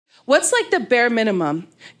What's like the bare minimum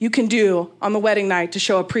you can do on the wedding night to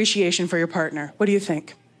show appreciation for your partner? What do you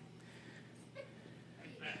think?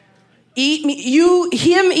 Eat me,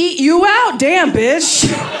 him eat you out? Damn, bitch.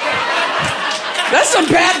 That's some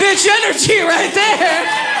bad bitch energy right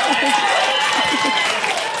there.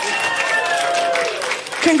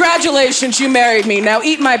 Congratulations, you married me. Now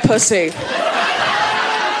eat my pussy.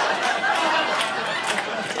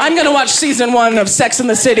 I'm gonna watch season 1 of Sex and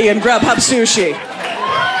the City and Grubhub Sushi.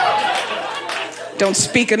 Don't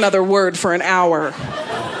speak another word for an hour.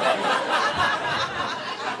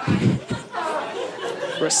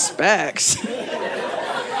 Respect.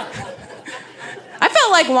 I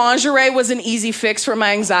felt like lingerie was an easy fix for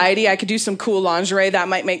my anxiety. I could do some cool lingerie that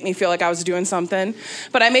might make me feel like I was doing something.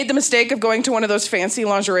 But I made the mistake of going to one of those fancy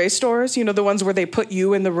lingerie stores, you know, the ones where they put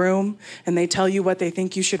you in the room and they tell you what they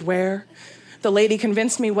think you should wear. The lady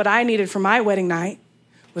convinced me what I needed for my wedding night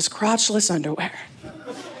was crotchless underwear.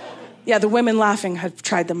 Yeah, the women laughing had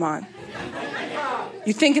tried them on.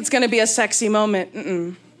 You think it's gonna be a sexy moment?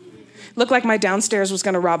 Mm-mm. Looked like my downstairs was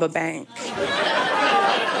gonna rob a bank.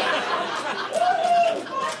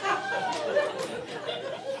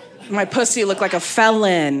 My pussy looked like a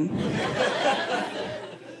felon.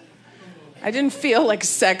 I didn't feel like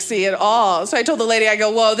sexy at all. So I told the lady, I go,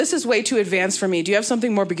 whoa, this is way too advanced for me. Do you have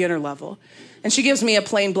something more beginner level? And she gives me a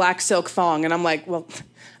plain black silk thong. And I'm like, well,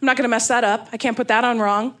 I'm not gonna mess that up. I can't put that on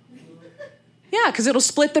wrong. Yeah, because it'll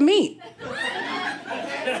split the meat.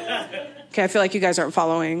 Okay, I feel like you guys aren't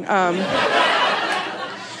following.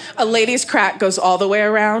 A lady's crack goes all the way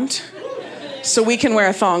around, so we can wear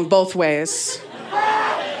a thong both ways.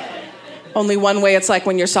 Only one way, it's like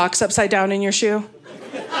when your sock's upside down in your shoe.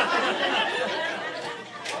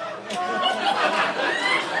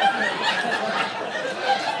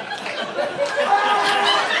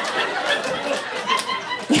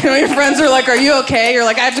 You know, your friends are like, are you okay? You're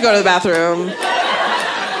like, I have to go to the bathroom.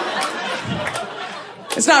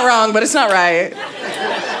 It's not wrong, but it's not right.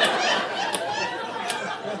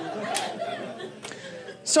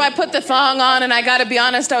 So I put the thong on, and I gotta be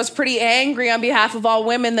honest, I was pretty angry on behalf of all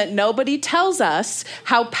women that nobody tells us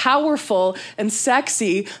how powerful and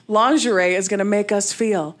sexy lingerie is gonna make us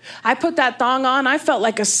feel. I put that thong on, I felt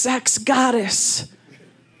like a sex goddess.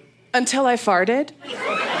 Until I farted.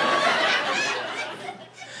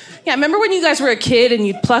 Yeah, remember when you guys were a kid and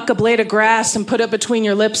you'd pluck a blade of grass and put it between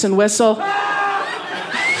your lips and whistle?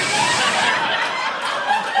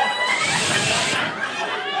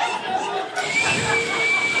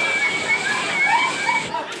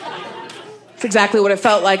 It's exactly what it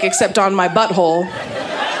felt like, except on my butthole.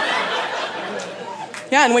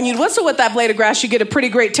 Yeah, and when you'd whistle with that blade of grass, you get a pretty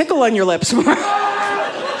great tickle on your lips.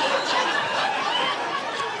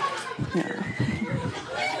 Yeah.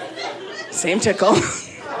 Same tickle.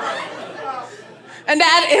 And to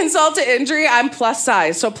add insult to injury, I'm plus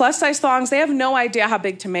size. So plus size thongs, they have no idea how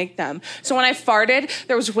big to make them. So when I farted,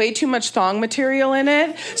 there was way too much thong material in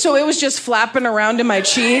it. So it was just flapping around in my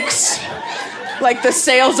cheeks. Like the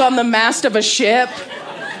sails on the mast of a ship.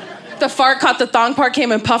 The fart caught the thong part,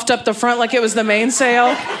 came and puffed up the front like it was the mainsail.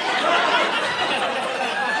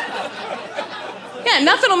 Yeah,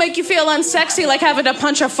 nothing will make you feel unsexy like having to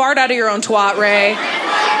punch a fart out of your own twat, Ray.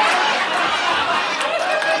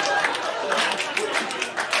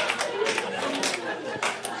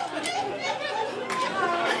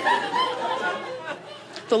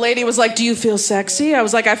 The lady was like, do you feel sexy? I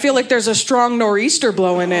was like, I feel like there's a strong nor'easter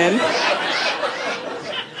blowing in.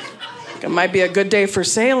 It might be a good day for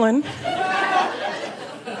sailing.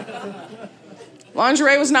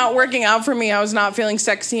 Lingerie was not working out for me. I was not feeling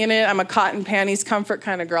sexy in it. I'm a cotton panties comfort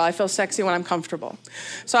kind of girl. I feel sexy when I'm comfortable.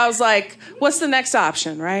 So I was like, what's the next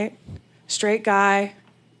option, right? Straight guy,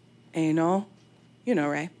 anal. You know,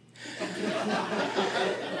 Ray.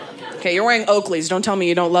 Okay, you're wearing Oakleys. Don't tell me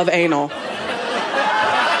you don't love anal.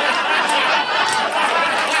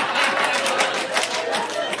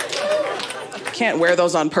 Can't wear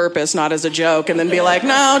those on purpose, not as a joke, and then be like,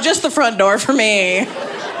 no, just the front door for me.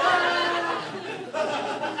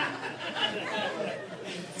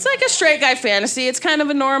 It's like a straight guy fantasy. It's kind of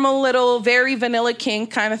a normal little, very vanilla kink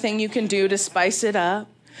kind of thing you can do to spice it up.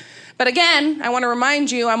 But again, I want to remind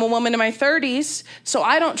you, I'm a woman in my 30s, so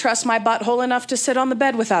I don't trust my butthole enough to sit on the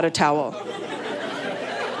bed without a towel.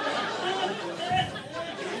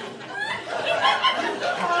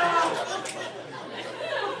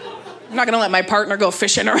 I'm not gonna let my partner go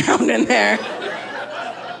fishing around in there.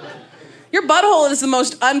 Your butthole is the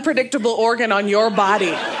most unpredictable organ on your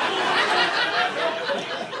body.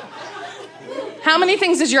 How many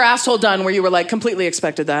things has your asshole done where you were like, completely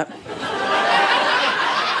expected that?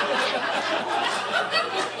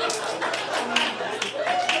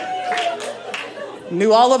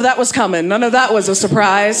 Knew all of that was coming. None of that was a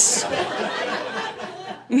surprise.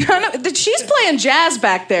 She's playing jazz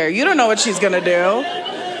back there. You don't know what she's gonna do.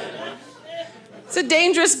 It's a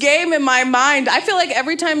dangerous game in my mind. I feel like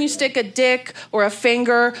every time you stick a dick or a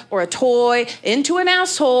finger or a toy into an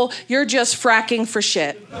asshole, you're just fracking for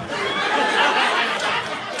shit.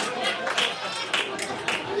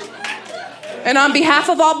 And on behalf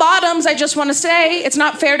of all bottoms, I just want to say it's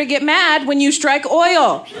not fair to get mad when you strike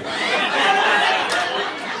oil.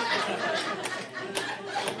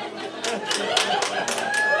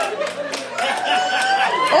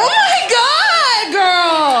 Oh my God,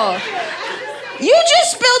 girl! You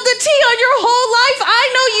just spilled the tea on your whole life. I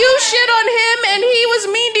know you shit on him and he was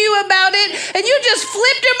mean to you about it, and you just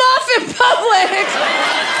flipped him off in public.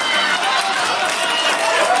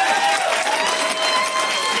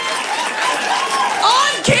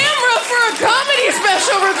 On camera for a comedy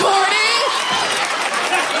special recording.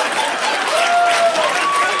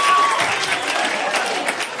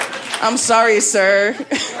 I'm sorry, sir.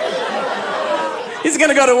 He's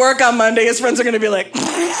gonna go to work on Monday. His friends are gonna be like,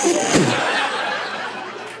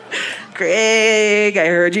 Greg, I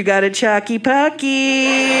heard you got a chalky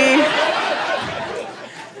pucky.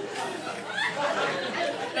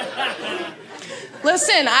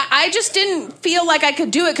 Listen, I just didn't feel like I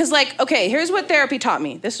could do it because, like, okay, here's what therapy taught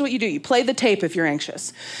me. This is what you do. You play the tape if you're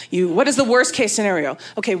anxious. What is the worst case scenario?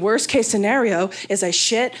 Okay, worst case scenario is I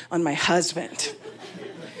shit on my husband.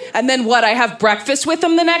 And then what? I have breakfast with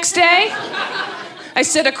him the next day? I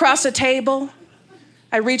sit across a table.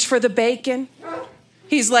 I reach for the bacon.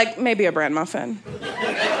 He's like, maybe a bran muffin.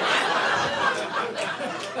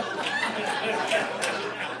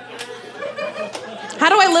 How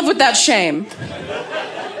do I live with that shame?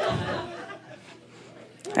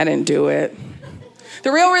 I didn't do it.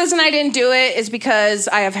 The real reason I didn't do it is because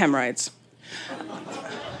I have hemorrhoids.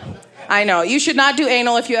 I know, you should not do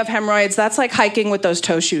anal if you have hemorrhoids. That's like hiking with those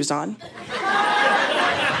toe shoes on.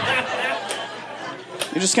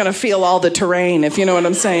 You're just gonna feel all the terrain, if you know what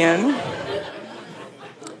I'm saying.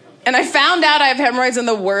 And I found out I have hemorrhoids in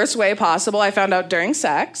the worst way possible. I found out during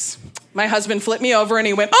sex. My husband flipped me over and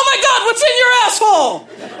he went, "Oh my God, what's in your asshole?"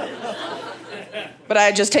 But I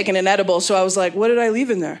had just taken an edible, so I was like, what did I leave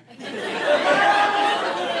in there?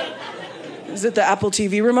 Is it the Apple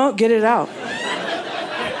TV remote? Get it out.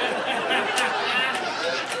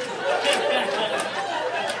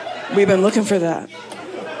 We've been looking for that.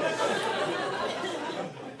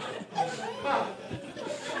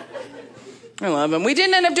 I love him. We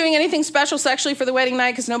didn't end up doing anything special sexually for the wedding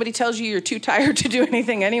night because nobody tells you you're too tired to do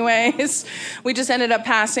anything anyways. We just ended up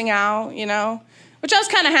passing out, you know, which I was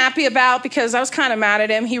kind of happy about because I was kind of mad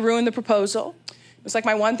at him. He ruined the proposal. It was like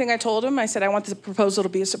my one thing I told him. I said, I want the proposal to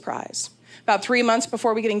be a surprise. About 3 months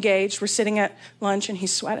before we get engaged, we're sitting at lunch and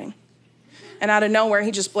he's sweating. And out of nowhere,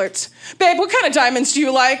 he just blurts, "Babe, what kind of diamonds do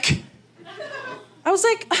you like?" I was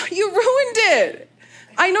like, oh, you ruined it.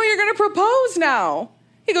 I know you're going to propose now.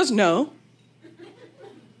 He goes, "No.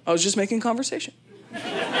 I was just making conversation."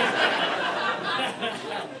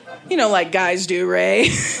 You know, like guys do, Ray.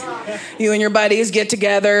 You and your buddies get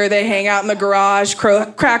together, they hang out in the garage,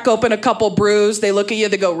 crack open a couple brews, they look at you,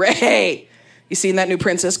 they go, "Ray, you seen that new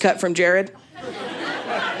princess cut from Jared?"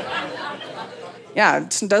 Yeah,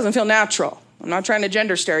 it doesn't feel natural. I'm not trying to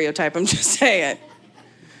gender stereotype, I'm just saying.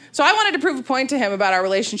 So I wanted to prove a point to him about our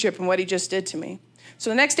relationship and what he just did to me.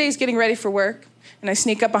 So the next day he's getting ready for work, and I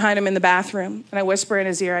sneak up behind him in the bathroom, and I whisper in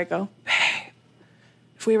his ear, I go, "Babe,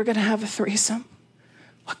 if we were gonna have a threesome,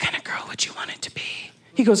 what kind of girl would you want it to be?"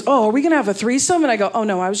 He goes, "Oh, are we gonna have a threesome?" And I go, "Oh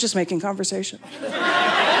no, I was just making conversation."